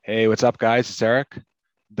Hey, what's up, guys? It's Eric.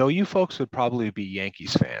 Though you folks would probably be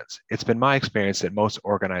Yankees fans, it's been my experience that most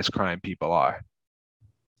organized crime people are.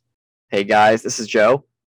 Hey guys, this is Joe.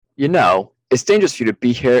 It's dangerous for you to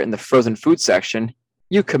be here in the frozen food section.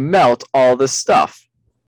 You can melt all this stuff.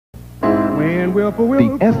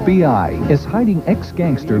 The FBI is hiding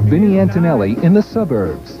ex-gangster Vinny Antonelli in the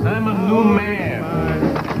suburbs. I'm a new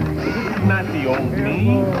man. This is not the old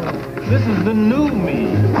me. This is the new me.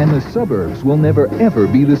 And the suburbs will never, ever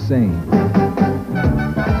be the same.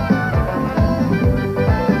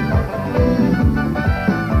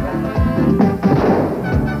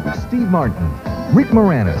 Steve Martin, Rick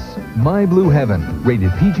Moranis, My Blue Heaven,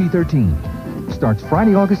 rated PG-13. Starts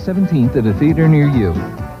Friday, August 17th at a theater near you.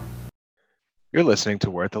 You're listening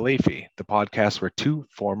to Worth a Leafy, the podcast where two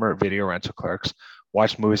former video rental clerks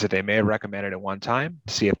watch movies that they may have recommended at one time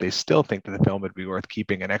to see if they still think that the film would be worth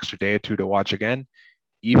keeping an extra day or two to watch again,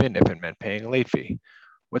 even if it meant paying a late fee.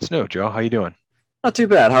 What's new, Joe? How you doing? Not too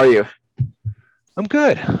bad. How are you? I'm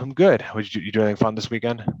good. You do anything fun this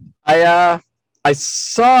weekend? I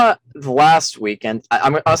saw the last weekend.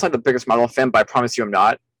 I'm not the biggest Marvel fan, but I promise you I'm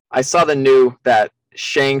not. I saw that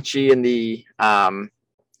Shang-Chi and the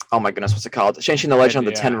oh my goodness, what's it called? Shang-Chi and the Legend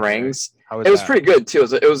of the Ten Rings. How it was pretty good too.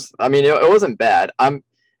 It wasn't bad. I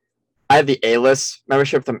have the A-list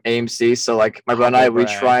membership from AMC, so like my brother and I, we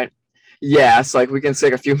try. Yeah, so like we can see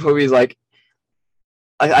like a few movies. Like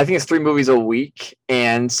I think it's 3 movies a week,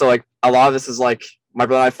 and so like a lot of this is like my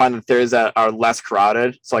brother and I find that theaters that are less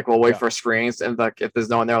crowded. So like we'll wait for screens, and like if there's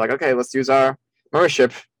no one there, like okay, let's use our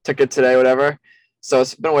membership ticket today, whatever. So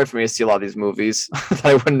it's been a way for me to see a lot of these movies that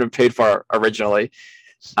I wouldn't have paid for originally.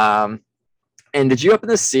 And did you happen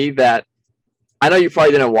to see that? I know you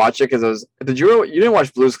probably didn't watch it because it was. You didn't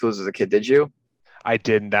watch Blue's Clues as a kid, did you? I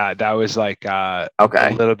didn't. That was like okay.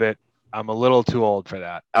 A little bit. I'm a little too old for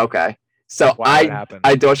that. Okay. So I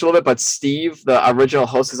dodged a little bit, but Steve, the original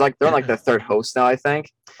host, is like they're on like the 3rd host now, I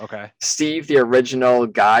think. Okay. Steve, the original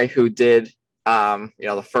guy who did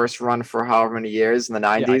the first run for however many years in the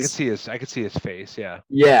 90s. I could see his face, yeah.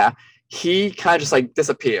 Yeah. He kind of just like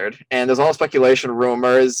disappeared, and there's all speculation,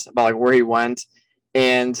 rumors about like where he went.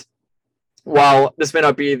 And while this may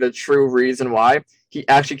not be the true reason why, he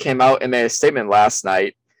actually came out and made a statement last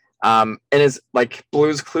night in his like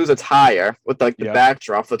Blue's Clues attire with like the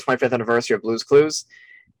backdrop for the 25th anniversary of Blue's Clues.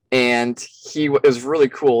 And it was really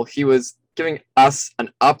cool. He was giving us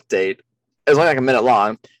an update. It was only like a minute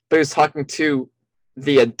long, but he was talking to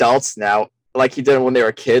the adults now, like he did when they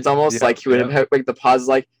were kids almost. Like he would have like the pauses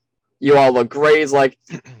like, you all look great. Like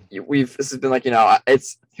this has been like, he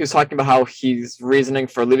was talking about how his reasoning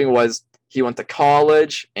for leaving was he went to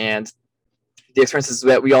college, and the experiences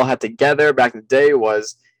that we all had together back in the day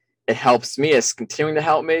was it helps me. It's continuing to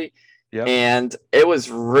help me. Yep. And it was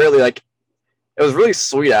really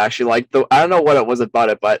sweet actually. Like I don't know what it was about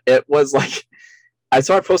it, but it was like I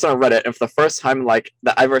saw a post on Reddit, and for the first time like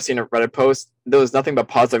that I've ever seen a Reddit post, there was nothing but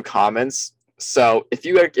positive comments. So if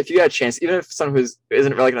you had a chance, even if someone who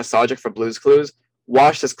isn't really nostalgic for Blue's Clues,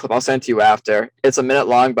 watch this clip. I'll send it to you after. It's a minute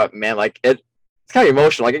long, but man, like it's kind of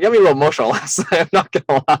emotional. Like it got me a little emotional last night. I'm not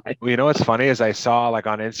gonna lie. Well, you know what's funny is I saw like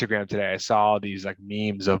on Instagram today, I saw these like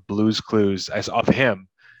memes of Blue's Clues of him,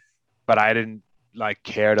 but I didn't like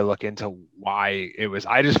care to look into why it was.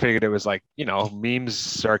 I just figured it was like, memes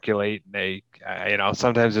circulate, and they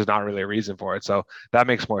sometimes there's not really a reason for it. So that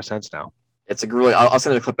makes more sense now. It's I'll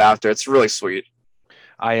send you the clip after. It's really sweet.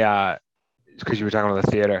 Because you were talking about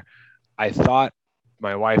the theater, I thought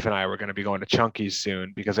my wife and I were going to be going to Chunky's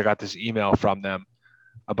soon because I got this email from them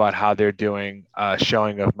about how they're doing a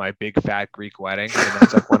showing of My Big Fat Greek Wedding, and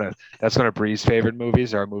that's like that's one of Bree's favorite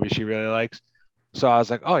movies, or a movie she really likes. So I was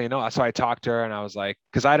like, so I talked to her, and I was like,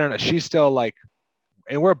 because I don't know, she's still like,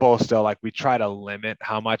 and we're both still like, we try to limit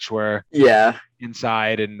how much we're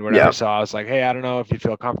inside and whatever. Yep. So I was like, hey, I don't know if you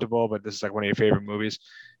feel comfortable, but this is like one of your favorite movies.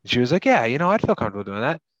 And she was like, yeah, I'd feel comfortable doing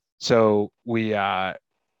that. So I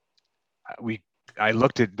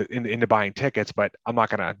looked into buying tickets, but I'm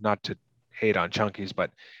not to hate on Chunky's, but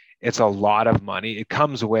it's a lot of money. It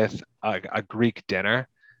comes with a Greek dinner.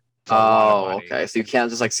 Oh, okay. So you can't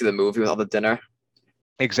just like see the movie without the dinner.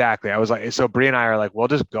 Exactly. I was like, so Bree and I are like, we'll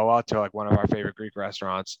just go out to like one of our favorite Greek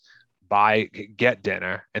restaurants, get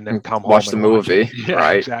dinner, and then come watch home the movie. Yeah,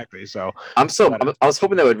 right. Exactly. So I was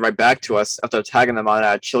hoping they would write back to us after tagging them on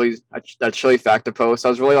that Chili Factor post. I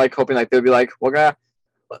was really like hoping like they'd be like,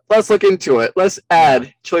 let's look into it. Let's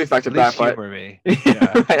add Chili Factor back. Humor me.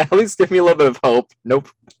 Yeah. Right, at least give me a little bit of hope. Nope.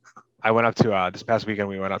 I went up to this past weekend.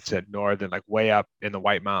 We went up to northern, like way up in the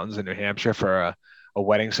White Mountains in New Hampshire for a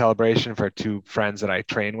wedding celebration for 2 friends that I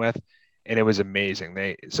train with. and it was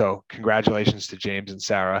amazing. So congratulations to James and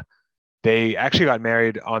Sarah. They actually got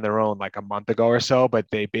married on their own like a month ago or so, but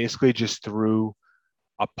they basically just threw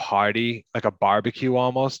a party, like a barbecue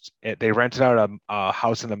almost. They rented out a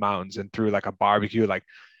house in the mountains and threw like a barbecue. Like,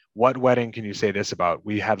 what wedding can you say this about?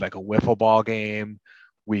 We had like a wiffle ball game.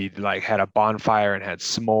 We like had a bonfire and had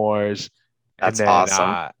s'mores, and That's then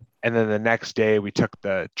awesome. the next day we took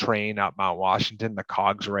the train up Mount Washington, the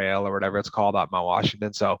Cogs Rail or whatever it's called up Mount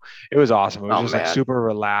Washington. So it was awesome. It was Oh just like man, super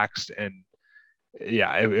relaxed, and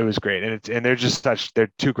yeah, it was great. And they're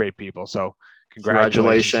two great people. So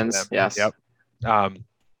congratulations to them. congratulations. Yes. Yep. Um,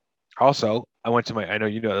 Also, I know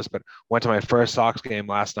you know this, but went to my first Sox game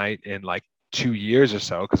last night in like 2 years or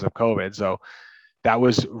so because of COVID. So that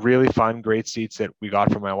was really fun. Great seats that we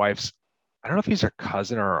got from my wife's. I don't know if he's her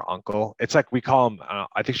cousin or her uncle. It's like we call him,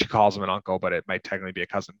 I think she calls him an uncle, but it might technically be a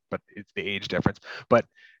cousin, but it's the age difference. But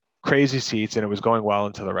crazy seats, and it was going well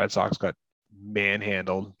until the Red Sox got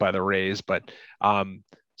manhandled by the Rays. But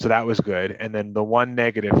so that was good. And then the one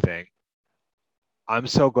negative thing, I'm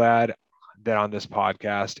so glad that on this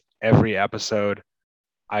podcast, every episode,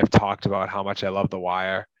 I've talked about how much I love The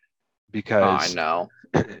Wire Oh, I because know.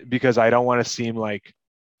 because I don't want to seem like.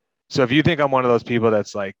 So if you think I'm one of those people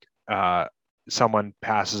that's like someone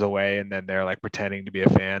passes away and then they're like pretending to be a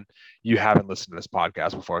fan, you haven't listened to this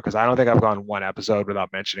podcast before, because I don't think I've gone one episode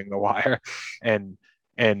without mentioning The Wire, and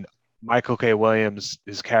and Michael K. Williams,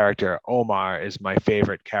 his character Omar, is my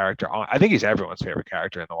favorite character. I think he's everyone's favorite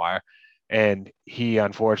character in The Wire, and he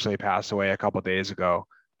unfortunately passed away a couple of days ago.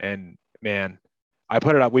 And man, I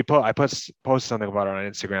put it up. I posted something about it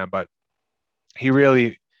on Instagram, but he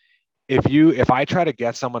really, if I try to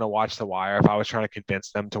get someone to watch The Wire, if I was trying to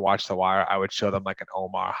convince them to watch The Wire, I would show them like an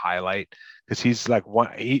Omar highlight, because he's like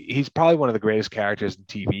he's probably one of the greatest characters in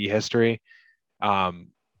TV history.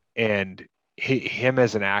 And him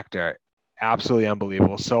as an actor, absolutely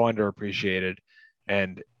unbelievable, so underappreciated,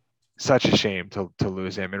 and such a shame to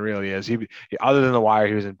lose him. It really is. Other than The Wire,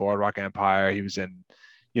 he was in Boardwalk Empire. He was in,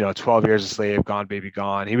 12 Years a Slave, Gone Baby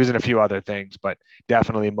Gone. He was in a few other things, but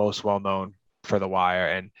definitely most well known for The Wire.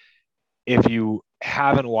 And if you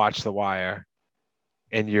haven't watched The Wire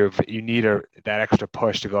and you need that extra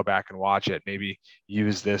push to go back and watch it, maybe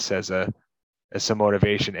use this as some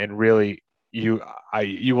motivation, and really you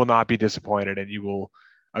will not be disappointed, and you will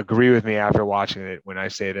agree with me after watching it when I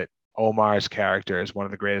say that Omar's character is one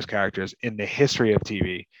of the greatest characters in the history of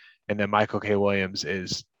TV, and that Michael K. Williams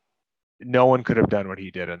is, no one could have done what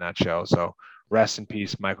he did in that show. So rest in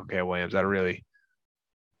peace, Michael K. Williams. That a really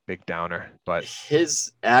big downer, but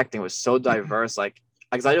His acting was so diverse. Like,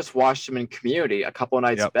 because I just watched him in Community a couple of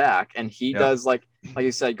nights Yep. back, and he Yep. does like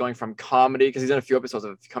you said, going from comedy, because he's in a few episodes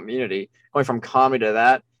of Community, going from comedy to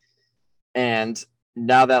that. And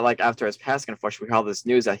now that, like, after his passing, unfortunately, we had all this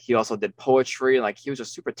news that he also did poetry. Like, he was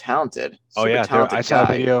just super talented. oh Super yeah, talented I saw a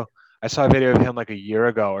guy. video. I saw a video of him like a year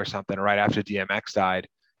ago or something, right after DMX died,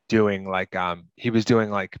 doing like he was doing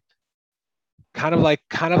like kind of like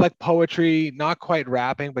poetry, not quite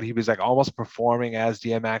rapping, but he was like almost performing as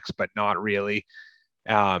DMX, but not really.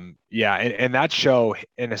 Yeah, and that show,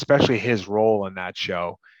 and especially his role in that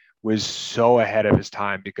show, was so ahead of his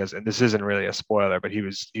time, because, and this isn't really a spoiler, but he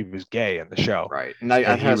was gay in the show. Right. And I And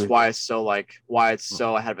think he that's was- why it's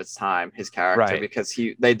so ahead of its time, his character, Right. because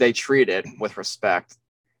they treat it with respect.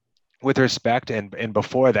 With respect. And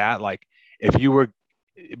before that, like, if you were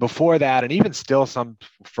before that, and even still some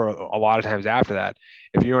for a lot of times after that,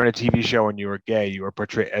 if you were in a TV show and you were gay, you were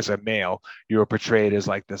portrayed as a male, you were portrayed as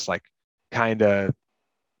like this, like, kind of,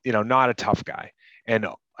 not a tough guy. And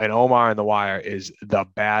Omar in The Wire is the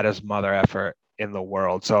baddest mother effer in the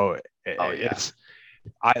world. So Oh, yeah.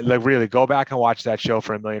 I like, really go back and watch that show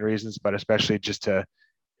for a million reasons, but especially just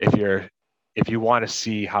if you want to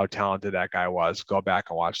see how talented that guy was, go back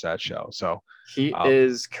and watch that show. So He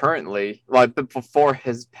is currently, but before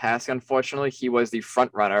his passing, unfortunately, he was the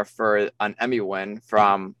front runner for an Emmy win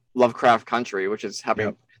from Lovecraft Country, which is happening.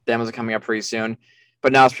 Yep. The Emmys are coming up pretty soon.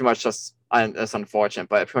 But now it's pretty much just, and it's unfortunate,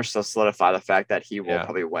 but it pretty much just solidify the fact that he will Yeah.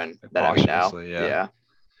 probably win that Emmy now. Posthumously,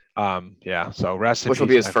 yeah. So rest in Which will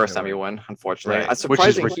peace, be his Michael first K. Emmy Williams. win, unfortunately. Right. It's Which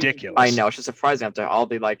is surprising. ridiculous. I know, it's just surprising after all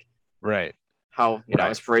the, like, Right. how Right.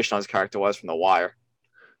 inspirational his character was from The Wire.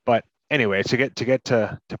 But anyway, to get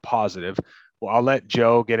to positive, well, I'll let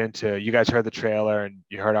Joe get into. You guys heard the trailer and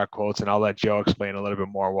you heard our quotes, and I'll let Joe explain a little bit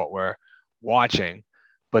more what we're watching.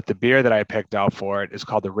 But the beer that I picked out for it is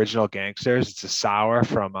called Original Gangsters. It's a sour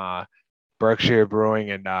from Berkshire Brewing,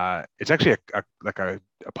 and it's actually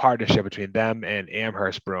a partnership between them and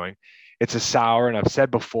Amherst Brewing. It's a sour, and I've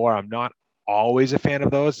said before, I'm not always a fan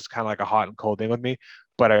of those. It's kind of like a hot and cold thing with me.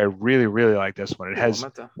 but I really, really like this one. It has,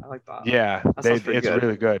 I like that. yeah, That sounds pretty it's good.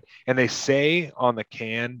 really good. And they say on the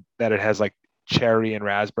can that it has like cherry and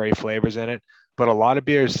raspberry flavors in it, but a lot of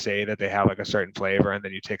beers say that they have like a certain flavor, and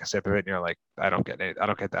then you take a sip of it and you're like, I don't get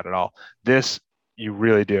that at all. This you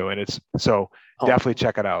really do, and it's so Oh, definitely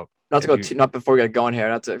check it out. not to If go you- too, not before we get going here.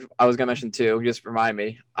 I was gonna mention too. Just remind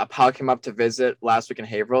me. Pal came up to visit last week in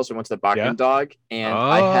Haverhill, so we went to the Barking Yeah. Dog, and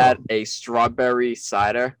I had Oh. a strawberry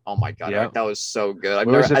cider. Oh my god, Yeah. Eric, that was so good.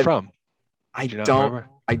 Where was it from? I Do you not don't, remember?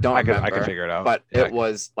 I don't I remember. could figure it out. But Yeah. it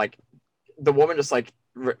was like the woman just like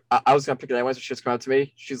I was gonna pick it anyway, so she just came up to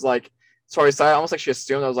me. She's like, "Sorry, almost like she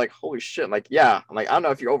assumed I was like, "Holy shit!" I'm like, yeah. I'm like, I don't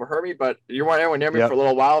know if you overheard me, but you weren't anywhere near me Yep. for a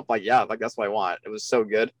little while. Like, yeah, like that's what I want. It was so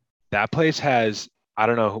good. That place has, I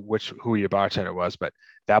don't know who your bartender was, but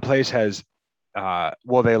that place has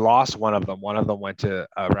well, they lost one of them. One of them went to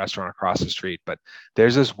a restaurant across the street, but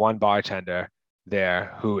there's this one bartender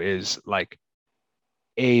there who is like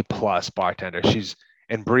A plus bartender.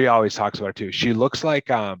 And Brie always talks about it too. She looks like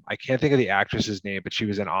I can't think of the actress's name, but she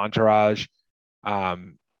was in Entourage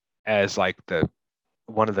as like the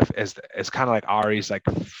one of the as kind of like Ari's like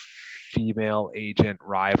female agent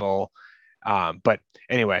rival. But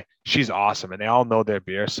anyway, she's awesome, and they all know their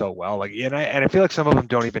beer so well. Like, and I feel like some of them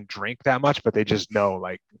don't even drink that much, but they just know,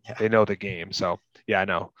 like, they know the game. So yeah, I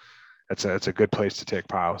know it's a good place to take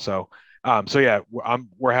Pile. So yeah,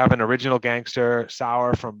 we're having original gangster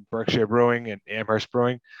sour from Berkshire Brewing and Amherst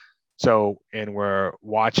Brewing. So, and we're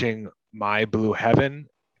watching My Blue Heaven.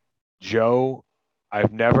 Joe,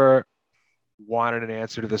 I've never wanted an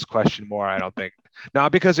answer to this question more. I don't think,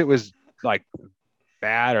 not because it was like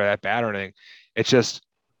bad or anything. It's just,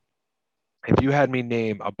 if you had me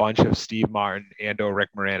name a bunch of Steve Martin and or Rick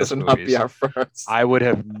Moranis This would movies, not be our first. I would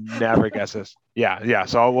have never guessed this. Yeah.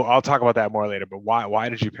 So I'll talk about that more later. But why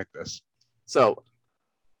did you pick this? So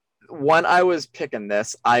when I was picking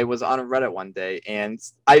this, I was on Reddit one day, and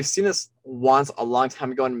I've seen this once a long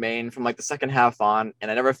time ago in Maine from like the second half on, and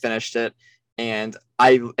I never finished it. And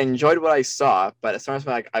I enjoyed what I saw, but as soon as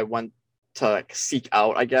like I went to like seek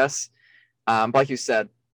out, I guess. But like you said,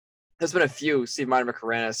 there's been a few Steve Martin and Rick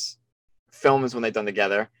Moranis films when they've done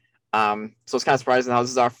together. So it's kind of surprising how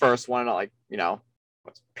this is our first one, like,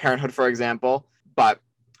 Parenthood, for example. But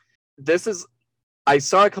this is, I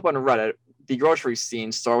saw a couple on Reddit, the grocery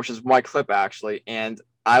scene store, which is my clip actually, and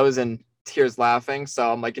I was in tears laughing.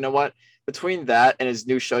 So I'm like, you know what? Between that and his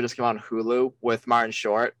new show just came out on Hulu with Martin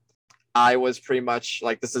Short, I was pretty much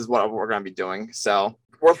like, this is what we're going to be doing. So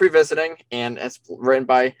worth revisiting, and it's written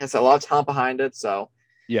by, has a lot of talent behind it. So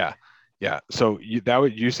yeah. So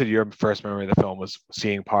you said your first memory of the film was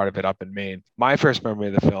seeing part of it up in Maine. My first memory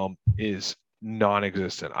of the film is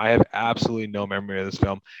non-existent. I have absolutely no memory of this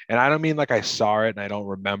film, and I don't mean like I saw it and I don't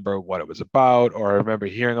remember what it was about, or I remember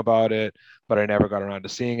hearing about it, but I never got around to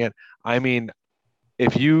seeing it. I mean,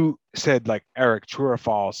 if you said like, Eric, true or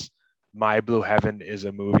false, My Blue Heaven is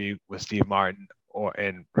a movie with Steve Martin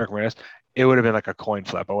and Rick Moranis, it would have been like a coin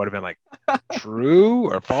flip. I would have been like, true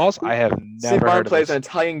or false? I have never Steve heard Martin of plays this. an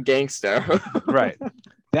Italian gangster. Right.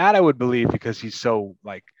 That I would believe, because he's so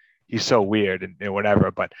weird and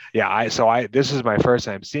whatever. But yeah, this is my first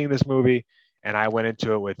time seeing this movie, and I went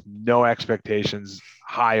into it with no expectations,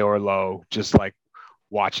 high or low, just like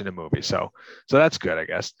watching a movie. So that's good, I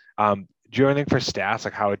guess. Do you have anything for stats,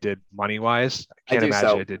 like how it did money wise? I can't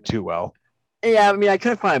imagine it did too well. Yeah, I mean, I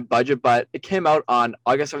couldn't find a budget, but it came out on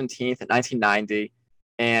August 17th, 1990,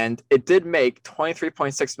 and it did make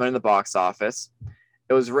 $23.6 million in the box office.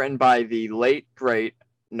 It was written by the late, great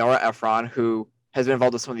Nora Ephron, who has been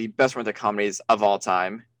involved with some of the best romantic comedies of all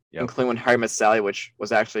time, including When Harry Met Sally, which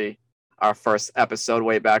was actually our first episode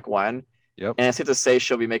way back when. Yep. And it's safe to say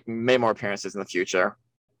she'll be making many more appearances in the future.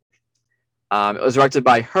 It was directed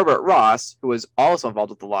by Herbert Ross, who was also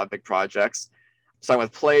involved with a lot of big projects, starting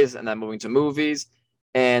with plays and then moving to movies.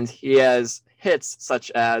 And he has hits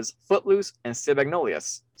such as Footloose and Sid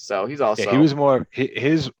Magnolias. So he's also... Yeah, he was more...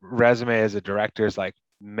 His resume as a director is like,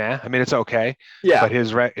 meh. I mean, it's okay. Yeah. But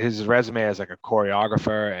his resume as like a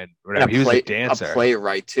choreographer and whatever. He was a dancer. A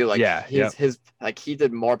playwright, too. Like, yeah. His he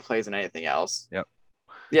did more plays than anything else. Yep.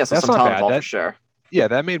 Yeah, so that's some not talent bad. for sure. Yeah,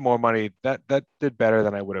 that made more money. That did better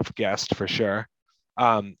than I would have guessed, for sure.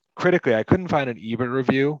 Critically, I couldn't find an Ebert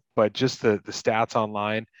review, but just the stats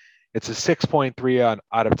online, it's a 6.3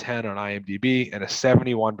 out of 10 on IMDb and a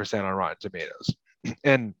 71% on Rotten Tomatoes.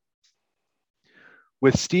 And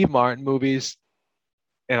with Steve Martin movies,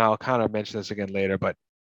 and I'll kind of mention this again later, but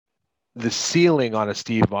the ceiling on a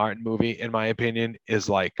Steve Martin movie, in my opinion, is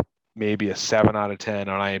like maybe a 7 out of 10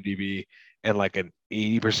 on IMDb and like an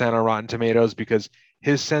 80% on Rotten Tomatoes, because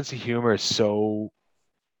his sense of humor is so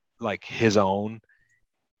like his own,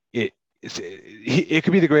 it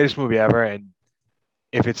could be the greatest movie ever, and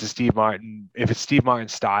if it's Steve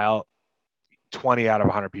Martin's style, 20 out of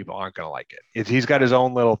 100 people aren't going to like it. He's got his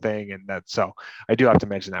own little thing, and that's so I do have to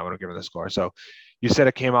mention that when I'm giving the score. So you said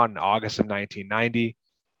it came out in August of 1990.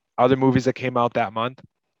 Other movies that came out that month: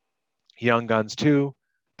 Young Guns 2,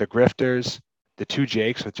 The Grifters, The Two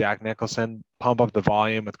Jakes with Jack Nicholson, Pump Up the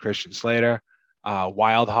Volume with Christian Slater,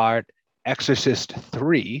 Wild Heart, Exorcist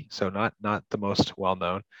 3, so not the most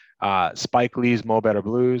well-known, Spike Lee's Mo Better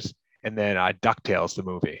Blues, and then DuckTales, the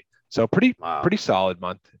movie. So pretty solid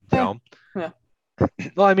month film. Yeah.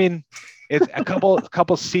 Well, I mean, it's a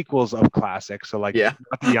couple sequels of classics. So like,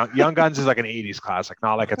 the Young Guns is like an '80s classic,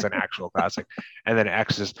 not like it's an actual classic. And then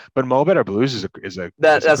Exorcist, but Mo Better Blues is a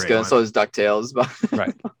that's good. One. So is DuckTales,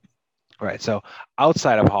 but right. So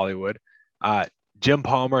outside of Hollywood, Jim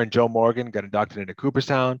Palmer and Joe Morgan got inducted into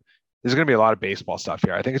Cooperstown. There's going to be a lot of baseball stuff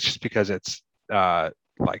here. I think it's just because it's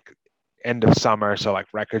like end of summer, so like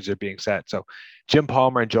records are being set. So Jim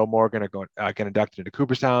Palmer and Joe Morgan are going get inducted into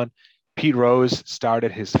Cooperstown. Pete Rose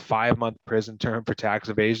started his 5-month prison term for tax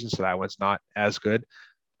evasion, so that was not as good.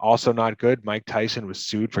 Also not good, Mike Tyson was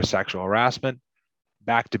sued for sexual harassment.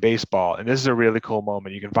 Back to baseball, and this is a really cool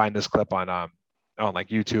moment. You can find this clip on like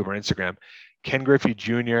YouTube or Instagram. Ken Griffey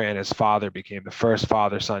Jr. and his father became the first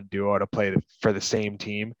father-son duo to play for the same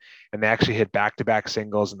team, and they actually hit back-to-back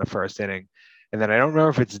singles in the first inning. And then I don't remember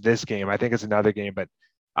if it's this game. I think it's another game, but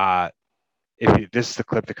this is the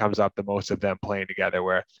clip that comes up the most of them playing together,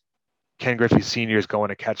 where Ken Griffey Sr. is going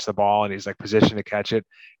to catch the ball and he's like positioned to catch it.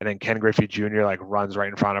 And then Ken Griffey Jr. like runs right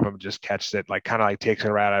in front of him and just catches it, like kind of like takes it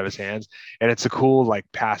right out of his hands. And it's a cool like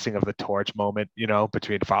passing of the torch moment,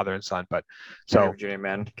 between father and son. But so Jr.,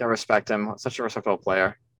 man, gotta respect him. Such a respectable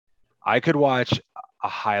player. I could watch a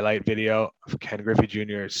highlight video of Ken Griffey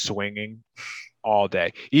Jr. swinging all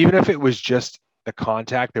day. Even if it was just the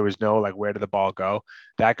contact, there was no like, where did the ball go?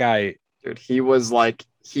 That guy, dude, he was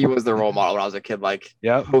the role model when I was a kid. Like,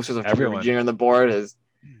 posters of everyone Junior on the board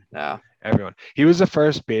everyone. He was the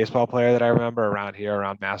first baseball player that I remember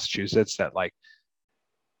around Massachusetts that like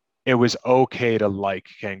it was okay to like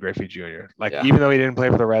Ken Griffey Jr. Like, even though he didn't play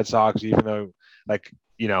for the Red Sox, even though like,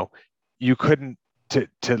 you couldn't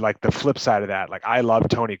to like the flip side of that. Like, I loved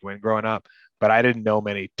Tony Gwynn growing up, but I didn't know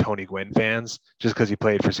many Tony Gwynn fans just because he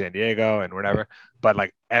played for San Diego and whatever. But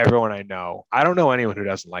like everyone I know, I don't know anyone who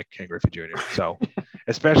doesn't like Ken Griffey Jr. So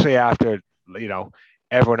especially after,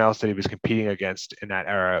 everyone else that he was competing against in that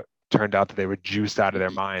era turned out that they were juiced out of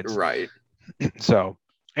their minds. Right. So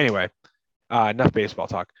anyway, enough baseball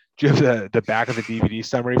talk. Do you have the back of the DVD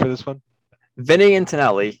summary for this one? Vinny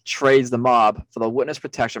Antonelli trades the mob for the witness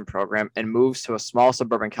protection program and moves to a small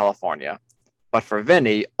suburban California. But for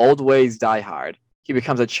Vinny, old ways die hard. He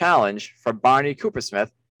becomes a challenge for Barney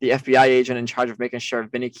Coopersmith, the FBI agent in charge of making sure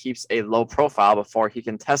Vinny keeps a low profile before he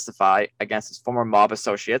can testify against his former mob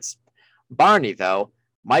associates. Barney, though,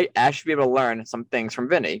 might actually be able to learn some things from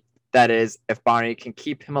Vinny. That is, if Barney can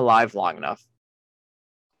keep him alive long enough.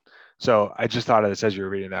 So I just thought of this as you were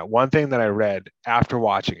reading that. One thing that I read after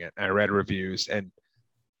watching it, I read reviews, and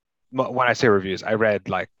when I say reviews, I read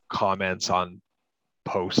like comments on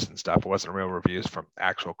posts and stuff. It wasn't real reviews from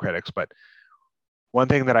actual critics, but one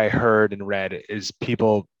thing that I heard and read is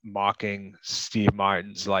people mocking Steve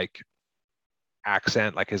Martin's like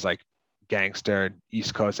accent, like his like gangster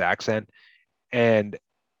East Coast accent. And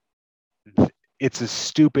it's a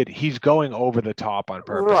stupid, he's going over the top on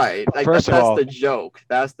purpose. Right. Like, that's the joke.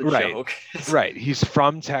 That's the joke. Right. He's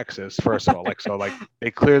from Texas, first of all. Like, so like they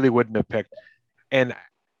clearly wouldn't have picked. And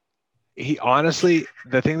he honestly,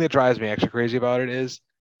 the thing that drives me extra crazy about it is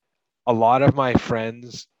a lot of my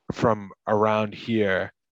friends from around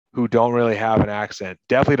here who don't really have an accent,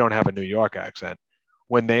 definitely don't have a New York accent.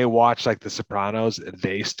 When they watch like The Sopranos,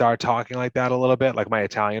 they start talking like that a little bit. Like my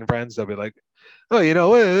Italian friends, they'll be like, oh,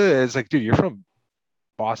 it's like, dude, you're from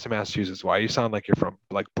Boston, Massachusetts. Why you sound like you're from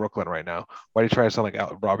like Brooklyn right now? Why do you try to sound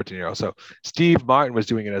like Robert De Niro? So Steve Martin was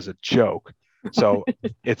doing it as a joke. So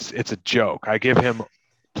it's a joke. I give him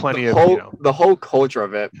plenty of the whole culture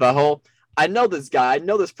of it. The whole, I know this guy, I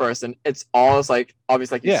know this person. It's all like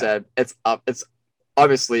obviously, like you said, it's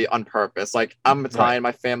obviously on purpose. Like, I'm Italian,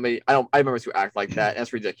 my family, I remember to act like that, and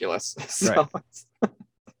it's ridiculous. So. Right.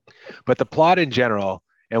 But the plot in general,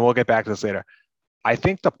 and we'll get back to this later, I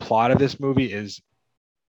think the plot of this movie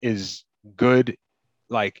is good.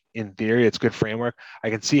 Like, in theory, it's good framework. I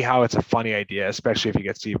can see how it's a funny idea, especially if you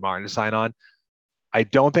get Steve Martin to sign on. I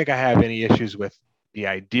don't think I have any issues with the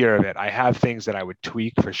idea of it. I have things that I would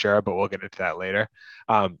tweak for sure, but we'll get into that later.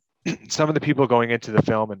 Some of the people going into the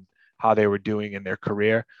film and how they were doing in their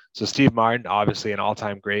career. So Steve Martin, obviously an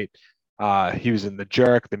all-time great. He was in The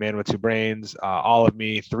Jerk, The Man with Two Brains, All of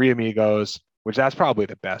Me, Three Amigos, which that's probably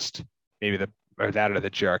the best, maybe or The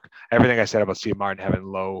Jerk. Everything I said about Steve Martin having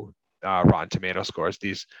low Rotten Tomato scores,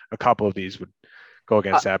 a couple of these would go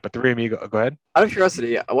against that. But Three Amigos, go ahead. Out of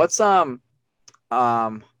curiosity, what's oh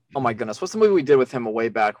my goodness, what's the movie we did with him way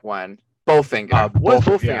back when? Bowfinger. What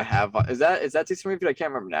does Bowfinger yeah. have? Is that decent movie? I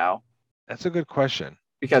can't remember now. That's a good question.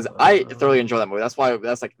 Because I thoroughly enjoy that movie. That's why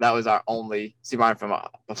that was our only Steve Martin film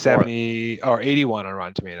before. 70 or 81 on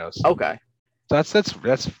Rotten Tomatoes. Okay. So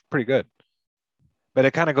that's pretty good. But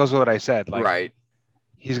it kind of goes with what I said. Like, right.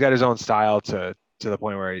 He's got his own style to the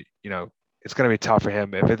point where, it's going to be tough for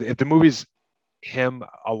him. If the movie's him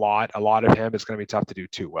a lot of him, it's going to be tough to do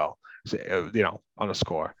too well, on a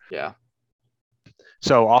score. Yeah.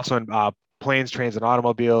 So also in Planes, Trains, and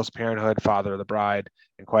Automobiles, Parenthood, Father of the Bride,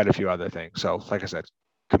 and quite a few other things. So like I said,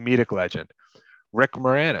 comedic legend. Rick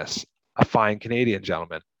Moranis, a fine Canadian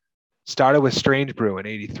gentleman. Started with Strange Brew in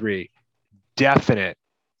 '83. Definite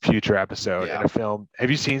future episode in a film. Have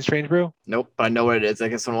you seen Strange Brew? Nope, but I know what it is. I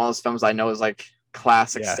guess one of those films I know is like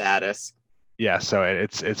classic status. Yeah, so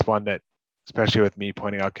it's one that, especially with me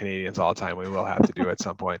pointing out Canadians all the time, we will have to do at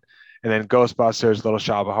some point. And then Ghostbusters, Little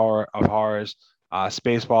Shop of Horrors,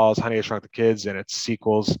 Spaceballs, Honey, I Shrunk the Kids, and its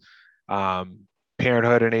sequels,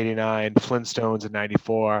 Parenthood in '89, Flintstones in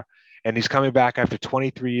 '94, and he's coming back after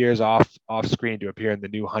 23 years off screen to appear in the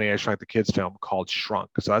new Honey, I Shrunk the Kids film called Shrunk.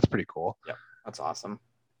 So that's pretty cool. Yeah, that's awesome.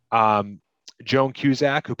 Joan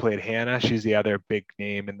Cusack, who played Hannah, she's the other big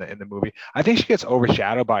name in the movie. I think she gets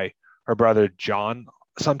overshadowed by her brother John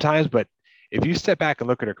sometimes, but if you step back and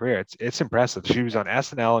look at her career, it's impressive. She was on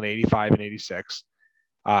SNL in '85 and '86.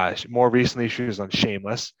 More recently, she was on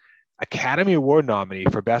Shameless. Academy Award nominee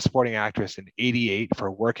for Best Supporting Actress in '88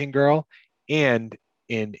 for Working Girl, and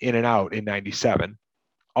in and Out in '97.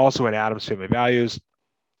 Also in Addams Family Values,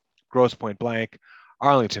 Grosse Point Blank,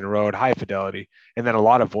 Arlington Road, High Fidelity, and then a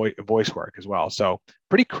lot of voice work as well. So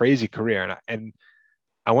pretty crazy career. And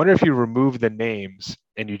I wonder if you remove the names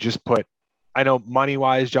and you just put, I know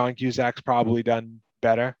money-wise, John Cusack's probably done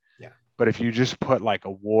better. Yeah. But if you just put like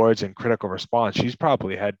awards and critical response, she's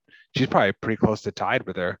probably pretty close to tied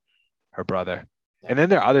with her brother. Yeah. And then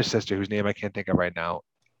their other sister, whose name I can't think of right now.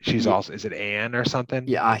 She's also, is it Anne or something?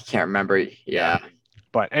 Yeah, I can't remember. Yeah.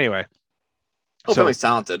 But anyway. Really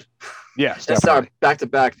talented. Yes. Let's start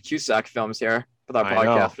back-to-back Cusack films here with our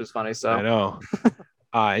podcast, which is funny. So I know.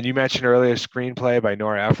 And you mentioned earlier screenplay by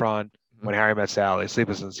Nora Ephron, When Harry Met Sally,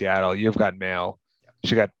 Sleepless in Seattle, You've Got Mail.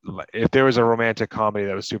 If there was a romantic comedy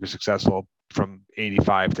that was super successful from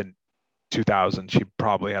 '85 to 2000, she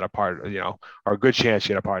probably had a part, or a good chance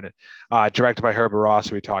she had a part in it. Directed by Herbert Ross,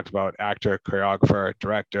 who we talked about, actor, choreographer,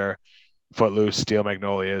 director, Footloose, Steel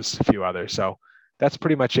Magnolias, a few others. So that's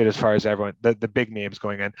pretty much it as far as everyone, the big names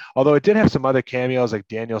going in. Although it did have some other cameos, like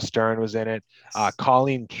Daniel Stern was in it.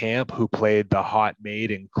 Colleen Camp, who played the hot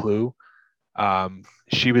maid in Clue,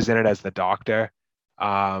 she was in it as the doctor.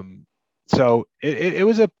 So it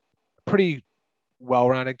was a pretty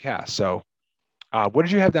well-rounded cast. So what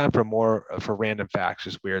did you have down for random facts,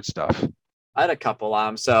 just weird stuff? I had a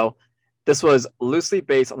couple. So this was loosely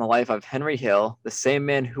based on the life of Henry Hill, the same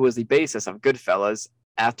man who was the basis of Goodfellas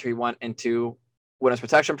after he went into Witness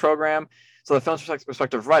Protection Program. So the film's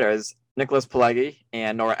respective writers, Nicholas Pileggi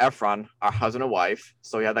and Nora Ephron, are husband and wife.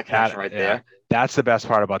 So we have that connection right there. That's the best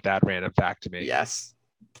part about that random fact to me. Yes,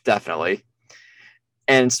 definitely.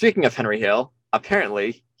 And speaking of Henry Hill,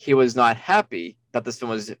 apparently he was not happy that this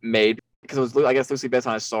film was made because it was, I guess, loosely based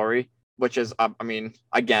on his story, which is,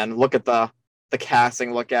 again, look at the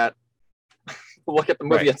casting, look at the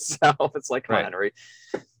movie itself. It's like, come on, Henry.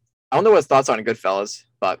 I don't know what his thoughts are on Goodfellas,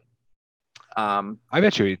 but I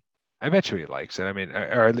bet you he likes it. I mean,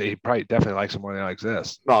 or he probably definitely likes it more than he likes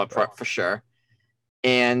this. Well, for sure.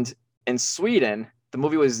 And in Sweden, the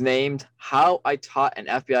movie was named How I Taught an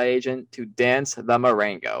FBI Agent to Dance the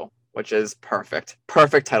Marengo, which is perfect.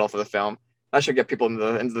 Perfect title for the film. That should get people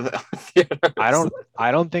into the theater.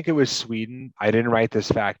 I don't think it was Sweden. I didn't write this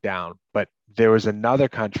fact down, but there was another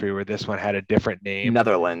country where this one had a different name.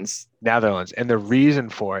 Netherlands. And the reason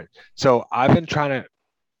for it. So I've been trying to,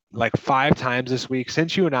 like 5 times this week,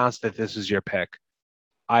 since you announced that this was your pick,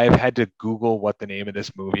 I've had to Google what the name of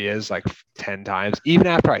this movie is like 10 times, even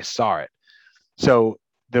after I saw it. So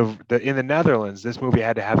the in the Netherlands, this movie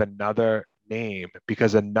had to have another name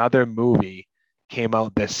because another movie came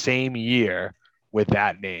out the same year with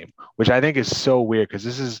that name, which I think is so weird because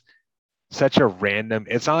this is such a random,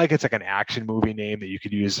 it's not like it's like an action movie name that you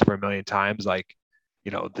could use for a million times, like,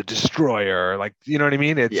 The Destroyer, like, you know what I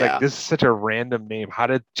mean? It's like, this is such a random name. How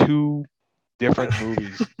did 2 different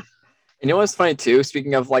movies You know what's funny too?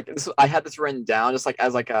 Speaking of like this, I had this written down just like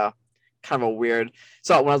as like a kind of a weird.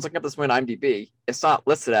 So when I was looking up this movie on IMDb, it's not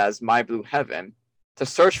listed as My Blue Heaven. To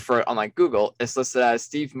search for it on like Google, it's listed as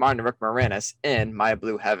Steve Martin and Rick Moranis in My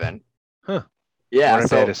Blue Heaven. Huh. Yeah, Wonder if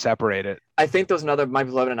they had so to separate it. I think there was another My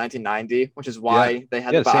Blue Heaven in 1990, which is why they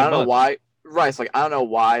had Yeah, it. But I same don't know month. why. Right, so like I don't know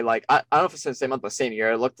why. Like I don't know if it's the same month, but same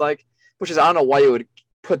year it looked like. Which is I don't know why you would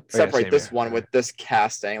Oh, yeah, separate same this year. one with this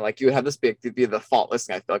casting. Like you would have this be the default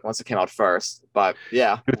listing. I feel like once it came out first. But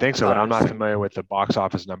yeah, I would think so, I but thought I'm not interesting. familiar with the box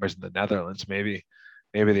office numbers in the Netherlands. Maybe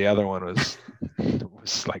the other one was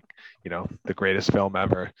like, the greatest film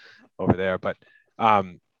ever over there. But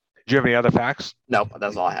do you have any other facts? Nope,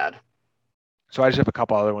 that's all I had. So I just have a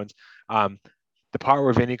couple other ones. Um, the part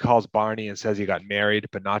where Vinny calls Barney and says he got married,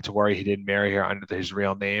 but not to worry, he didn't marry her under his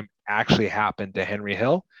real name, actually happened to Henry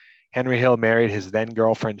Hill. Henry Hill married his then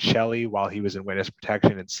girlfriend Shelley while he was in witness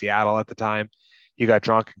protection in Seattle at the time. He got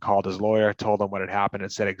drunk and called his lawyer, told him what had happened,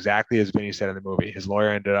 and said exactly as Vinny said in the movie. His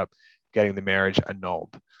lawyer ended up getting the marriage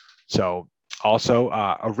annulled. So also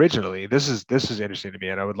originally, this is interesting to me,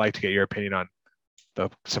 and I would like to get your opinion on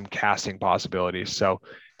some casting possibilities. So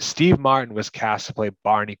Steve Martin was cast to play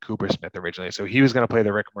Barney Coopersmith originally. So he was going to play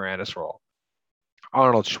the Rick Moranis role.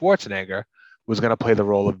 Arnold Schwarzenegger was going to play the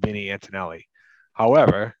role of Vinnie Antonelli.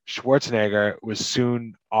 However, Schwarzenegger was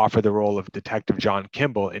soon offered the role of Detective John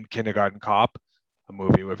Kimball in Kindergarten Cop, a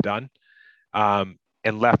movie we've done, and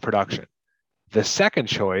left production. The second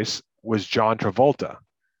choice was John Travolta.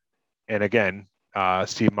 And again,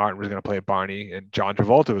 Steve Martin was going to play Barney and John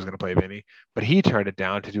Travolta was going to play Vinny, but he turned it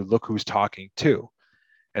down to do Look Who's Talking Too.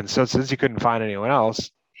 And so since he couldn't find anyone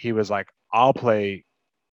else, he was like, I'll play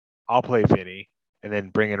Vinny and then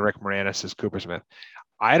bring in Rick Moranis as Coopersmith.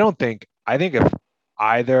 I think if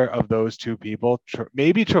either of those two people,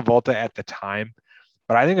 maybe Travolta at the time,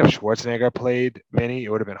 but I think if Schwarzenegger played Vinny, it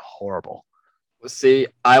would have been horrible. See,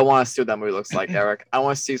 I want to see what that movie looks like, Eric. I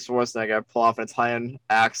want to see Schwarzenegger pull off an Italian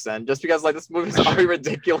accent just because, like, this movie's already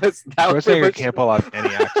ridiculous. Schwarzenegger can't pull off any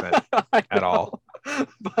accent at all.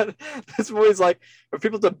 But this movie's like, if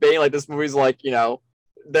people debate, like, this movie's like, they don't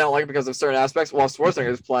like it because of certain aspects. While Schwarzenegger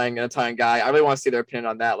is playing an Italian guy, I really want to see their opinion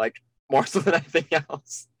on that, like, more so than anything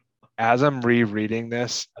else. As I'm rereading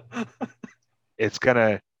this, it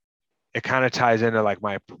kind of ties into like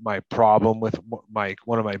my problem with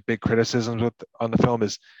one of my big criticisms on the film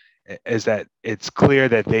is that it's clear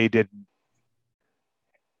that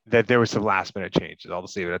that there was some last minute changes. I'll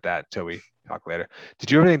just leave it at that until we talk later. Did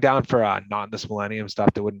you have anything down for not in this millennium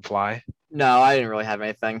stuff that wouldn't fly? No, I didn't really have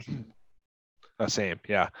anything. Same,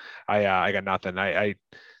 yeah. I got nothing.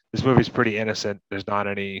 This movie's pretty innocent. There's not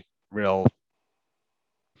any real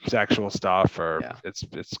sexual stuff, or it's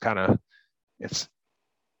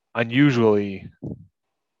unusually,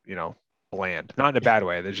 bland. Not in a bad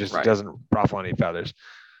way. It just doesn't ruffle any feathers.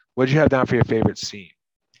 What did you have down for your favorite scene?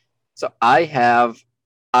 So I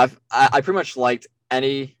pretty much liked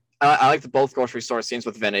I liked both grocery store scenes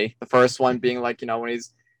with Vinny. The first one being like, when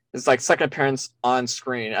he's his like second appearance on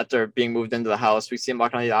screen after being moved into the house. We see him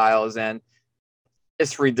walking on the aisles and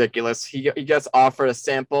it's ridiculous. He gets offered a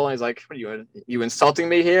sample and he's like, "What are you insulting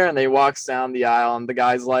me here?" And they walks down the aisle and the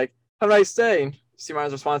guy's like, "Have a nice day." Steve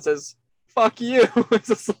Martin's response is, "Fuck you." It's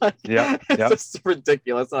just like, it's just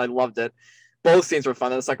ridiculous, and I loved it. Both scenes were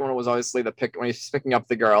fun. And the second one was obviously when he's picking up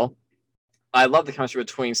the girl. I love the chemistry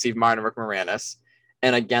between Steve Martin and Rick Moranis,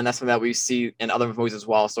 and again, that's something that we see in other movies as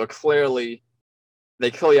well. So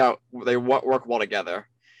they work well together.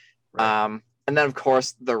 Right. And then of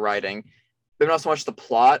course the writing. Maybe not so much the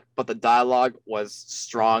plot, but the dialogue was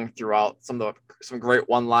strong throughout. Some great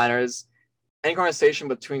one-liners. Any conversation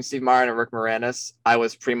between Steve Martin and Rick Moranis, I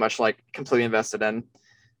was pretty much like completely invested in.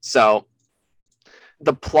 So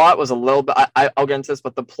the plot was a little bit, I'll get into this,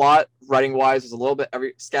 but the plot writing wise was a little bit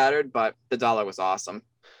scattered, but the dialogue was awesome.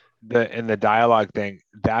 The dialogue thing,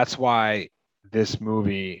 that's why this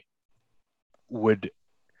movie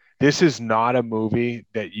this is not a movie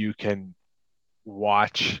that you can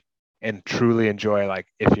watch and truly enjoy, like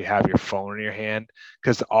if you have your phone in your hand,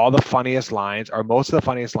 because most of the funniest lines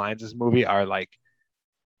in this movie are like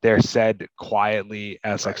they're said quietly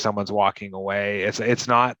as like someone's walking away. It's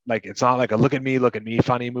not like a look at me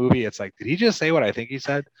funny movie. It's like, did he just say what I think he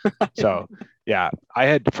said? So yeah,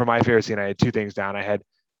 for my favorite scene, I had two things down. I had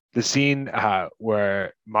the scene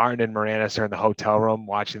where Martin and Moranis are in the hotel room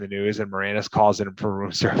watching the news, and Moranis calls in for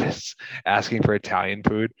room service asking for Italian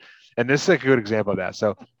food, and this is a good example of that.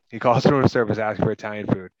 So he calls room service asking for Italian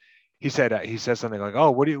food. He says something like,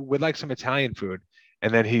 "Oh, would like some Italian food?"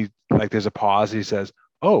 And then there's a pause. He says,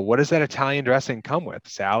 "Oh, what does that Italian dressing come with?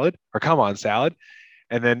 Salad? Or come on, salad?"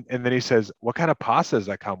 And then he says, "What kind of pasta does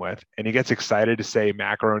that come with?" And he gets excited to say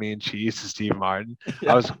macaroni and cheese to Steve Martin. I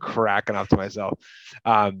Yeah. was cracking up to myself.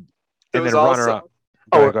 There And was then runner also up.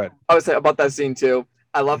 Go ahead, oh, go ahead. I would say about that scene too.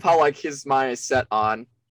 I love how like his mind is set on.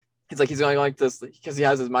 He's going like this because he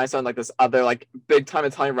has his mindset on like this other like big time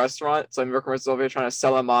Italian restaurant. So Rick Moranis is over here trying to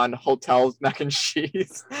sell him on hotels mac and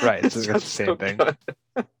cheese. Right, It's it's the just same so thing. good.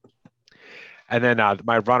 And then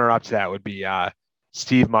my runner up to that would be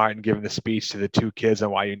Steve Martin giving the speech to the two kids on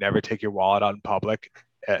why you never take your wallet out in public.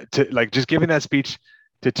 To like just giving that speech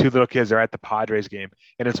to two little kids. They're at the Padres game,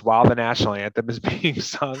 and it's while the national anthem is being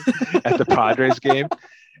sung at the Padres game.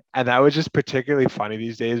 And that was just particularly funny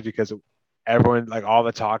these days because everyone, like all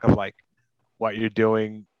the talk of like what you're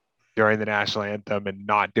doing during the national anthem and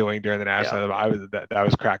not doing during the national anthem, that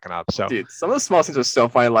was cracking up. So Dude, some of the small things are so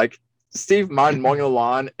funny. Like Steve Martin mowing the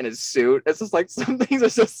lawn in his suit. It's just like some things are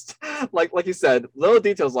just like you said, little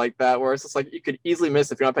details like that where it's just like you could easily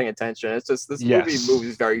miss if you're not paying attention. It's just this movie yes,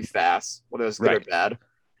 moves very fast, whether it's good or right, bad.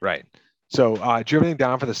 right. So do you have anything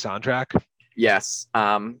down for the soundtrack? Yes.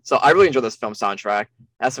 So I really enjoyed this film soundtrack. It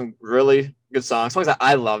has some really good songs that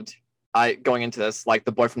I loved. Going into this, like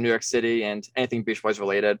The Boy from New York City and anything Beach Boys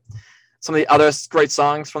related. Some of the other great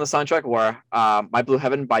songs from the soundtrack were My Blue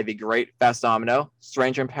Heaven by the great Fats Domino,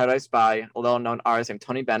 Stranger in Paradise by a little-known artist named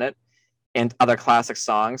Tony Bennett, and other classic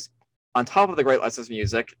songs. On top of the great license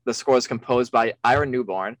music, the score is composed by Ira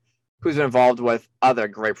Newborn, who's been involved with other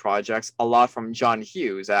great projects, a lot from John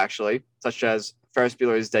Hughes, actually, such as Ferris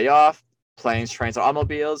Bueller's Day Off, Planes, Trains, and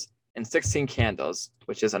Automobiles, and 16 Candles,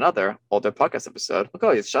 which is another older podcast episode. Look at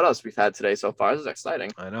all these shout-outs we've had today so far. This is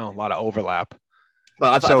exciting. I know, a lot of overlap.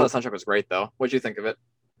 Well, I thought the soundtrack was great, though. What did you think of it?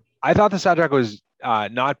 I thought the soundtrack was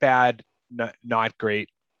not bad, not great.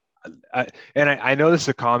 And I know this is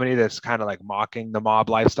a comedy that's kind of like mocking the mob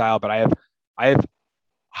lifestyle, but I have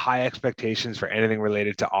high expectations for anything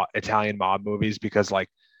related to Italian mob movies because like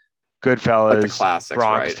Goodfellas, Like the classics,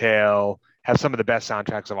 Bronx right? Tale have some of the best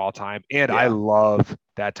soundtracks of all time, and I Yeah. love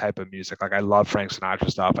that type of music. Like I love Frank Sinatra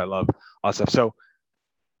stuff. I love all stuff. So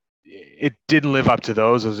it didn't live up to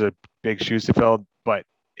those. Those are big shoes to fill, but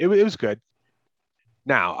it was good.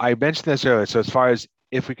 Now, I mentioned this earlier. So as far as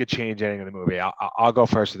if we could change anything in the movie, I'll go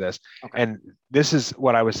first with this. Okay. And this is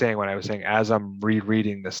what I was saying when I was saying, as I'm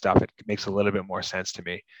rereading this stuff, it makes a little bit more sense to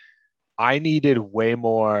me. I needed way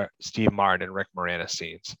more Steve Martin and Rick Moranis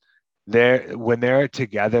scenes. When they're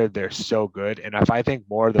together, they're so good. And if I think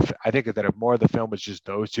I think that if more of the film was just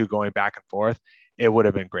those two going back and forth, it would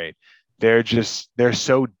have been great. They're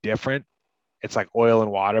so different. It's like oil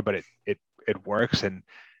and water, but it works. And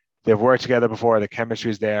they've worked together before. The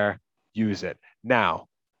chemistry's there. Use it. Now,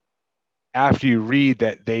 after you read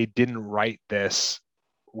that they didn't write this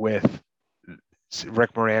with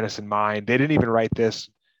Rick Moranis in mind, they didn't even write this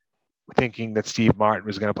thinking that Steve Martin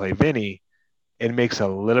was going to play Vinny. It makes a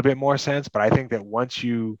little bit more sense. But I think that once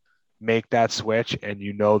you make that switch and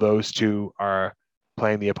you know those two are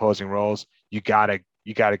playing the opposing roles, you gotta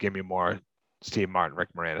give me more Steve Martin, Rick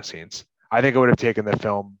Moranis scenes. I think it would have taken the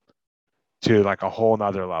film to like a whole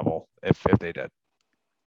nother level if they did.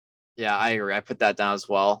 Yeah, I agree. I put that down as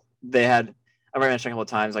well. I've already mentioned a couple of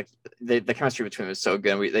times, like the chemistry between them is so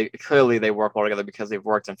good. They clearly work well together because they've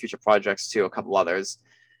worked on future projects too, a couple others.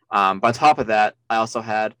 But on top of that, I also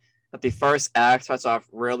had that the first act starts off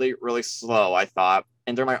really, really slow, I thought.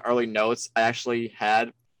 And during my early notes, I actually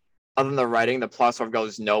had, other than the writing, the plot sort of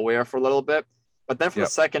goes nowhere for a little bit. But then from the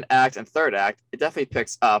second act and third act, it definitely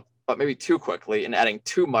picks up, but maybe too quickly and adding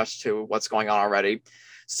too much to what's going on already.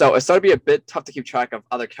 So it started to be a bit tough to keep track of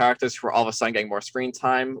other characters who are all of a sudden getting more screen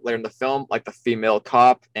time later in the film, like the female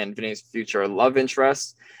cop and Vinny's future love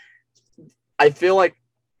interest. I feel like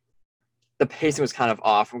the pacing was kind of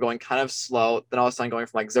off. I'm going kind of slow, then all of a sudden going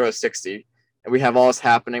from like 0 to 60. And we have all this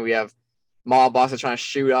happening. We have mob bosses trying to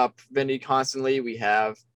shoot up Vinny constantly. We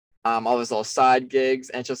have all these little side gigs,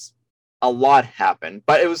 and it's just a lot happened.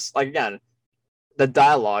 But it was like, again, the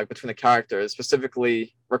dialogue between the characters,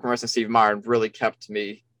 specifically Rick Moranis and Steve Martin, really kept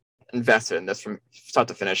me invested in this from start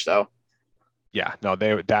to finish, though. Yeah, no,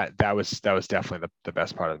 that was definitely the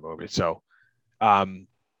best part of the movie. So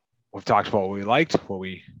we've talked about what we liked, what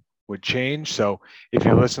we would change. So if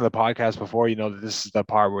you listen to the podcast before, you know that this is the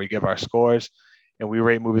part where we give our scores and we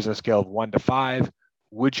rate movies on a scale of 1 to 5.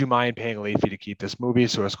 Would you mind paying a late fee to keep this movie?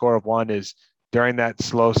 So a score of 1 is during that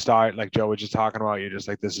slow start, like Joe was just talking about, you're just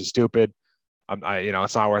like, this is stupid.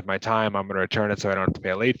 It's not worth my time. I'm going to return it so I don't have to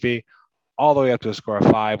pay a late fee. All the way up to a score of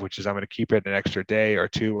 5, which is I'm going to keep it an extra day or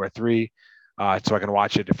 2 or 3, so I can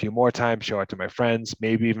watch it a few more times, show it to my friends,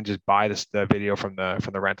 maybe even just buy the video from the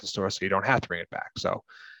rental store so you don't have to bring it back. So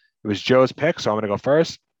it was Joe's pick, so I'm going to go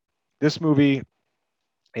first. This movie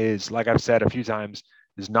is, like I've said a few times,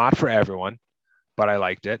 is not for everyone, but I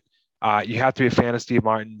liked it. You have to be a fan of Steve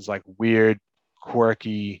Martin's like weird,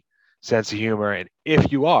 quirky sense of humor, and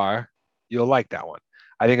if you are, you'll like that one.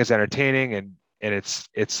 I think it's entertaining and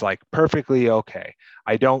it's like perfectly okay.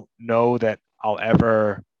 I don't know that I'll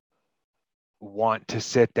ever want to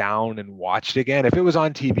sit down and watch it again. If it was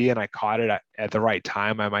on TV and I caught it at the right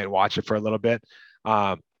time, I might watch it for a little bit.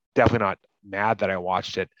 Definitely not mad that I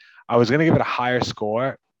watched it. I was going to give it a higher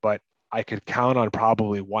score, but I could count on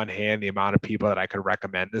probably one hand the amount of people that I could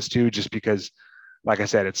recommend this to, just because, like I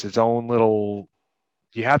said, it's its own little.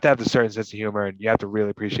 You have to have the certain sense of humor, and you have to really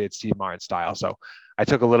appreciate Steve Martin's style. So I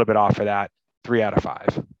took a little bit off for that. 3 out of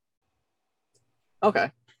 5.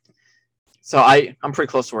 Okay. So I'm pretty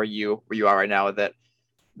close to where you are right now with it.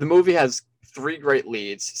 The movie has 3 great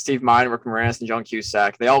leads: Steve Martin, Rick Moranis, and John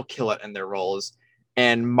Cusack. They all kill it in their roles.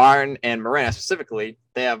 And Martin and Moranis specifically,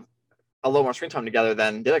 they have a little more screen time together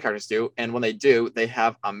than the other characters do. And when they do, they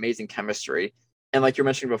have amazing chemistry. And like you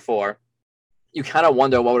mentioned before, you kind of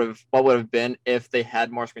wonder what would have been if they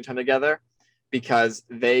had more screen time together, because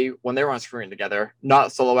when they were on screen together,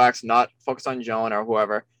 not solo acts, not focused on Joan or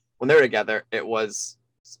whoever, when they were together, it was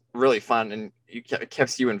really fun and it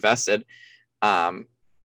kept you invested.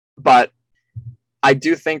 But I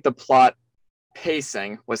do think the plot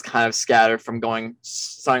pacing was kind of scattered from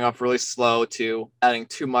starting off really slow to adding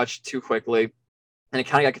too much too quickly, and it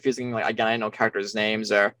kind of got confusing. Like, again, I know characters'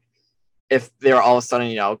 names, or if they're all of a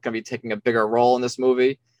sudden going to be taking a bigger role in this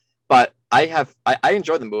movie. But I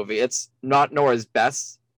enjoyed the movie. It's not Nora's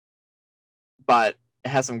best, but it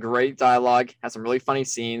has some great dialogue, has some really funny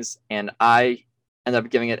scenes, and I ended up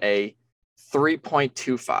giving it a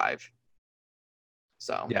 3.25.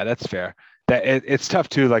 So yeah, that's fair. It's tough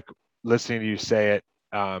too, like listening to you say it,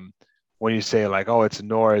 when you say like, oh, it's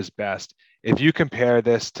Nora's best. If you compare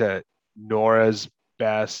this to Nora's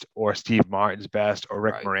best or Steve Martin's best or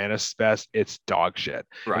Rick Moranis' best, it's dog shit.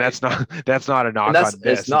 Right. And that's not a knock on this.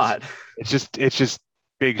 It's not. It's just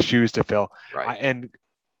big shoes to fill. Right.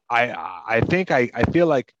 I feel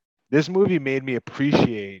like this movie made me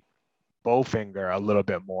appreciate Bowfinger a little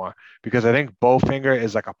bit more, because I think Bowfinger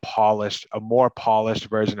is like a more polished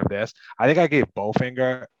version of this. I think I gave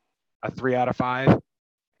Bowfinger a 3 out of 5.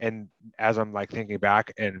 And as I'm like thinking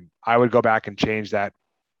back, and I would go back and change that,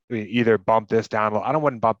 either bump this down. I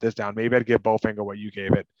wouldn't bump this down. Maybe I'd give Bowfinger what you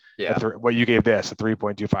gave it. Yeah. What you gave this, a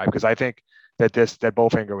 3.25, because I think that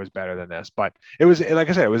Bowfinger was better than this. But it was, like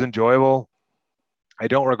I said, it was enjoyable. I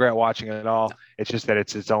don't regret watching it at all. It's just that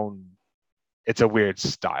it's a weird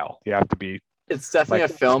style. You have to be. It's definitely a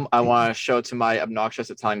film I want to show to my obnoxious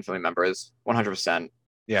Italian family members. 100%.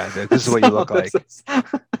 Yeah, this is what you look like.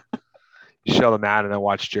 You show them that and then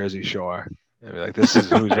watch Jersey Shore. And be like, this is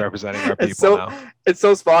who's representing our people now. It's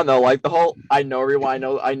so spawn though. Like the whole I know everyone.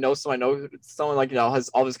 I know someone like has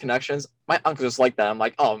all these connections. My uncle just like that. I'm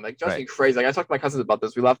like, oh, like just crazy. Like I talk to my cousins about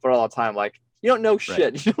this. We laugh about it all the time. Like, you don't know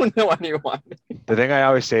shit. You don't know anyone. The thing I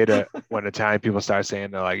always say to when Italian people start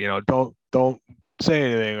saying, they're like, don't say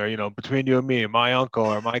anything, or between you and me, my uncle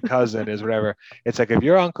or my cousin is whatever. It's like, if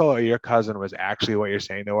your uncle or your cousin was actually what you're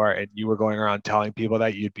saying they were, and you were going around telling people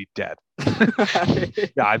that, you'd be dead.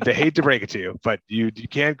 Yeah, I hate to break it to you, but you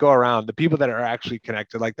can't go around. The people that are actually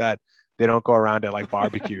connected like that, they don't go around at like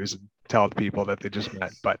barbecues and tell the people that they just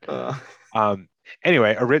met. But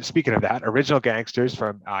anyway, speaking of that, Original Gangsters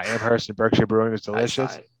from Amherst and Berkshire Brewing was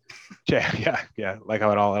delicious. Yeah, like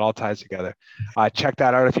how it all ties together. Check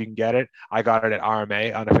that out if you can get it. I got it at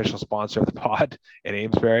RMA, unofficial sponsor of the pod in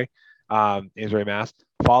Amesbury, Mass.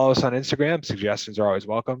 Follow us on Instagram. Suggestions are always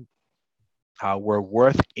welcome. We're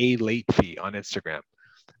worth a late fee on Instagram.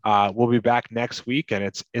 We'll be back next week, and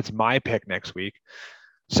it's my pick next week.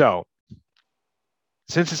 So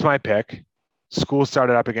since it's my pick, school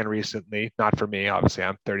started up again recently. Not for me, obviously.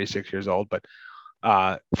 I'm 36 years old, but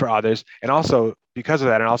for others. And also because of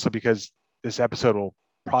that, and also because this episode will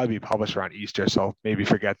probably be published around Easter, so maybe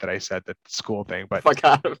forget that I said the school thing, but fuck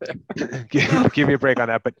out of it. give me a break on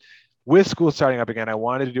that. But with school starting up again, I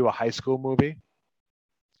wanted to do a high school movie.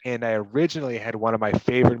 And I originally had one of my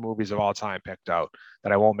favorite movies of all time picked out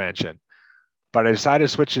that I won't mention. But I decided to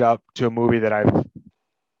switch it up to a movie that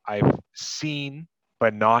I've seen,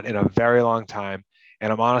 but not in a very long time.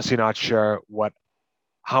 And I'm honestly not sure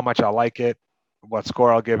how much I'll like it, what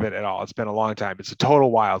score I'll give it at all. It's been a long time. It's a total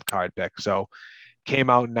wild card pick. So came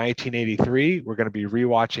out in 1983. We're going to be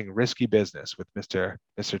rewatching Risky Business with Mr.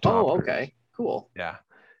 Tom. Oh, okay. Cool.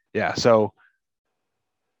 Yeah. So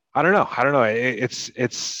I don't know. It's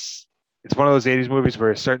one of those 80s movies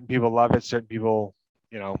where certain people love it, certain people,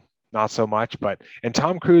 not so much. And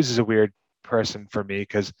Tom Cruise is a weird person for me,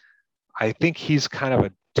 because I think he's kind of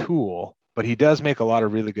a tool, but he does make a lot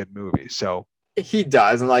of really good movies. So He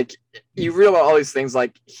does, and like you read about all these things,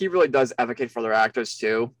 like he really does advocate for their actors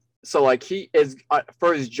too. So like he is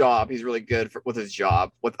for his job, he's really good with his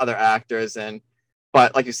job with other actors, and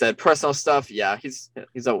but like you said, personal stuff, yeah, he's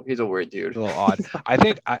a weird dude. it's a little odd. I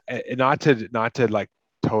think not to like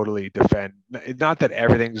totally defend, not that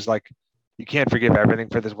everything's like you can't forgive everything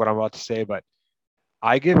for this what I'm about to say, but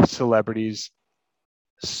I give celebrities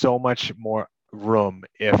so much more room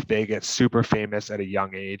if they get super famous at a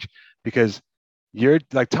young age, because you're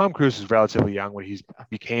like Tom Cruise is relatively young when he's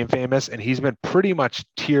became famous, and he's been pretty much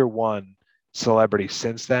tier one celebrity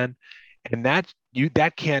since then. And that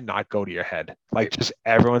can't not go to your head. Like just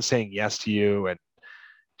everyone saying yes to you and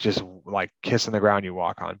just like kissing the ground you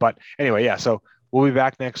walk on. But anyway, yeah. So we'll be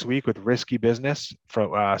back next week with Risky Business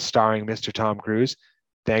from starring Mr. Tom Cruise.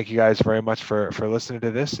 Thank you guys very much for listening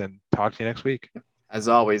to this, and talk to you next week. As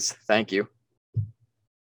always, thank you.